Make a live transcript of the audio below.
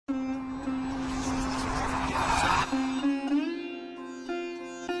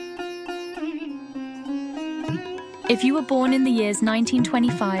If you were born in the years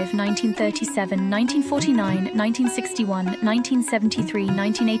 1925, 1937, 1949, 1961, 1973,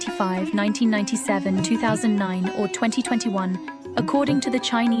 1985, 1997, 2009, or 2021, according to the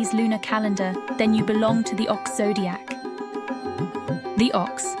Chinese lunar calendar, then you belong to the ox zodiac. The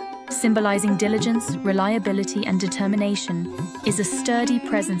ox, symbolizing diligence, reliability, and determination, is a sturdy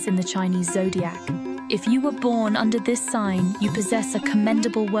presence in the Chinese zodiac. If you were born under this sign, you possess a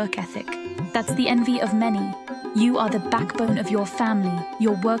commendable work ethic. That's the envy of many. You are the backbone of your family,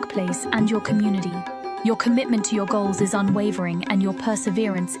 your workplace, and your community. Your commitment to your goals is unwavering, and your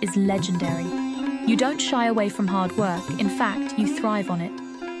perseverance is legendary. You don't shy away from hard work. In fact, you thrive on it.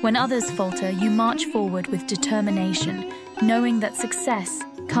 When others falter, you march forward with determination, knowing that success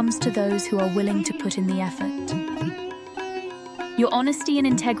comes to those who are willing to put in the effort. Your honesty and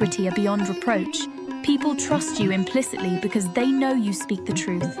integrity are beyond reproach. People trust you implicitly because they know you speak the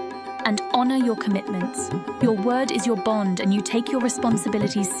truth and honor your commitments. Your word is your bond, and you take your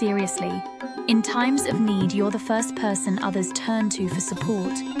responsibilities seriously. In times of need, you're the first person others turn to for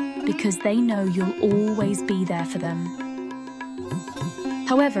support because they know you'll always be there for them.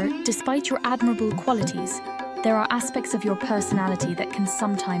 However, despite your admirable qualities, there are aspects of your personality that can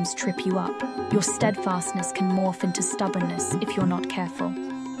sometimes trip you up. Your steadfastness can morph into stubbornness if you're not careful.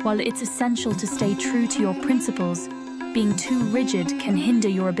 While it's essential to stay true to your principles, being too rigid can hinder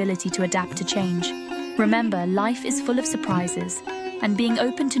your ability to adapt to change. Remember, life is full of surprises, and being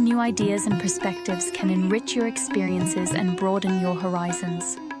open to new ideas and perspectives can enrich your experiences and broaden your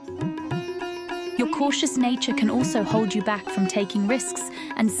horizons. Your cautious nature can also hold you back from taking risks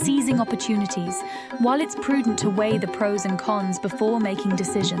and seizing opportunities. While it's prudent to weigh the pros and cons before making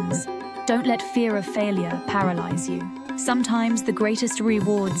decisions, don't let fear of failure paralyze you. Sometimes the greatest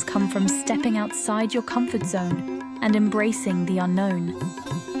rewards come from stepping outside your comfort zone and embracing the unknown.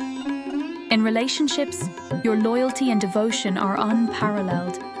 In relationships, your loyalty and devotion are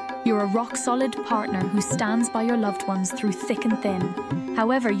unparalleled. You're a rock-solid partner who stands by your loved ones through thick and thin.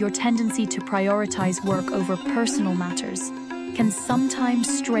 However, your tendency to prioritize work over personal matters can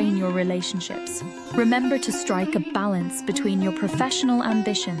sometimes strain your relationships. Remember to strike a balance between your professional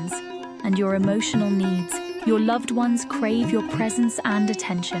ambitions and your emotional needs. Your loved ones crave your presence and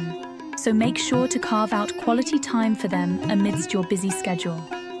attention, so make sure to carve out quality time for them amidst your busy schedule.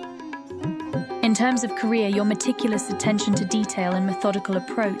 In terms of career, your meticulous attention to detail and methodical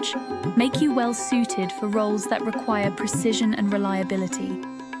approach make you well suited for roles that require precision and reliability.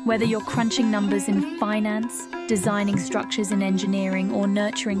 Whether you're crunching numbers in finance, designing structures in engineering, or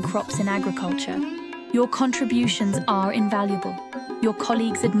nurturing crops in agriculture, your contributions are invaluable. Your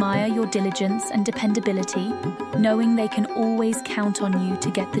colleagues admire your diligence and dependability, knowing they can always count on you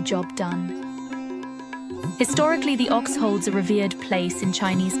to get the job done. Historically, the ox holds a revered place in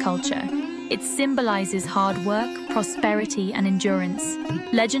Chinese culture. It symbolizes hard work, prosperity, and endurance.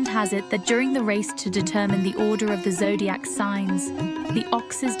 Legend has it that during the race to determine the order of the zodiac signs, the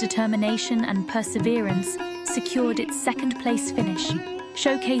ox's determination and perseverance secured its second-place finish,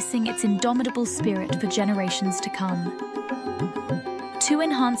 showcasing its indomitable spirit for generations to come. To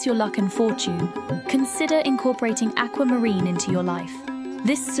enhance your luck and fortune, consider incorporating aquamarine into your life.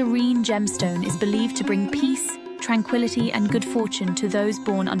 This serene gemstone is believed to bring peace, tranquility, and good fortune to those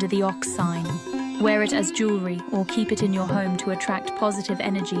born under the ox sign. Wear it as jewelry or keep it in your home to attract positive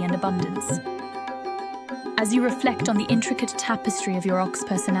energy and abundance. As you reflect on the intricate tapestry of your ox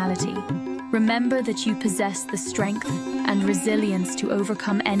personality, remember that you possess the strength and resilience to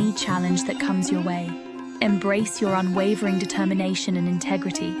overcome any challenge that comes your way. Embrace your unwavering determination and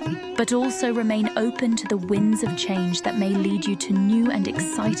integrity, but also remain open to the winds of change that may lead you to new and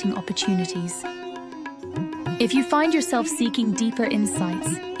exciting opportunities. If you find yourself seeking deeper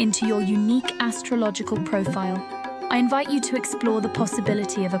insights into your unique astrological profile, I invite you to explore the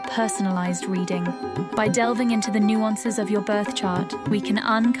possibility of a personalized reading. By delving into the nuances of your birth chart, we can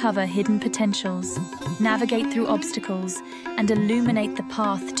uncover hidden potentials, navigate through obstacles, and illuminate the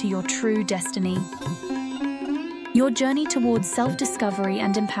path to your true destiny. Your journey towards self-discovery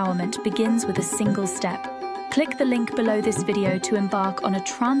and empowerment begins with a single step. Click the link below this video to embark on a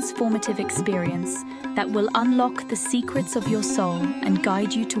transformative experience that will unlock the secrets of your soul and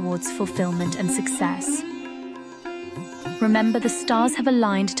guide you towards fulfillment and success. Remember, the stars have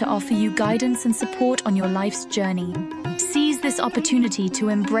aligned to offer you guidance and support on your life's journey. Seize this opportunity to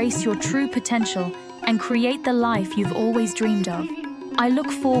embrace your true potential and create the life you've always dreamed of. I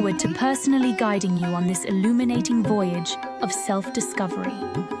look forward to personally guiding you on this illuminating voyage of self-discovery.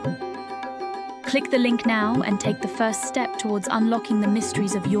 Click the link now and take the first step towards unlocking the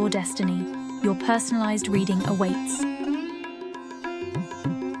mysteries of your destiny. Your personalized reading awaits.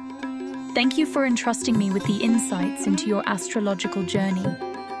 Thank you for entrusting me with the insights into your astrological journey.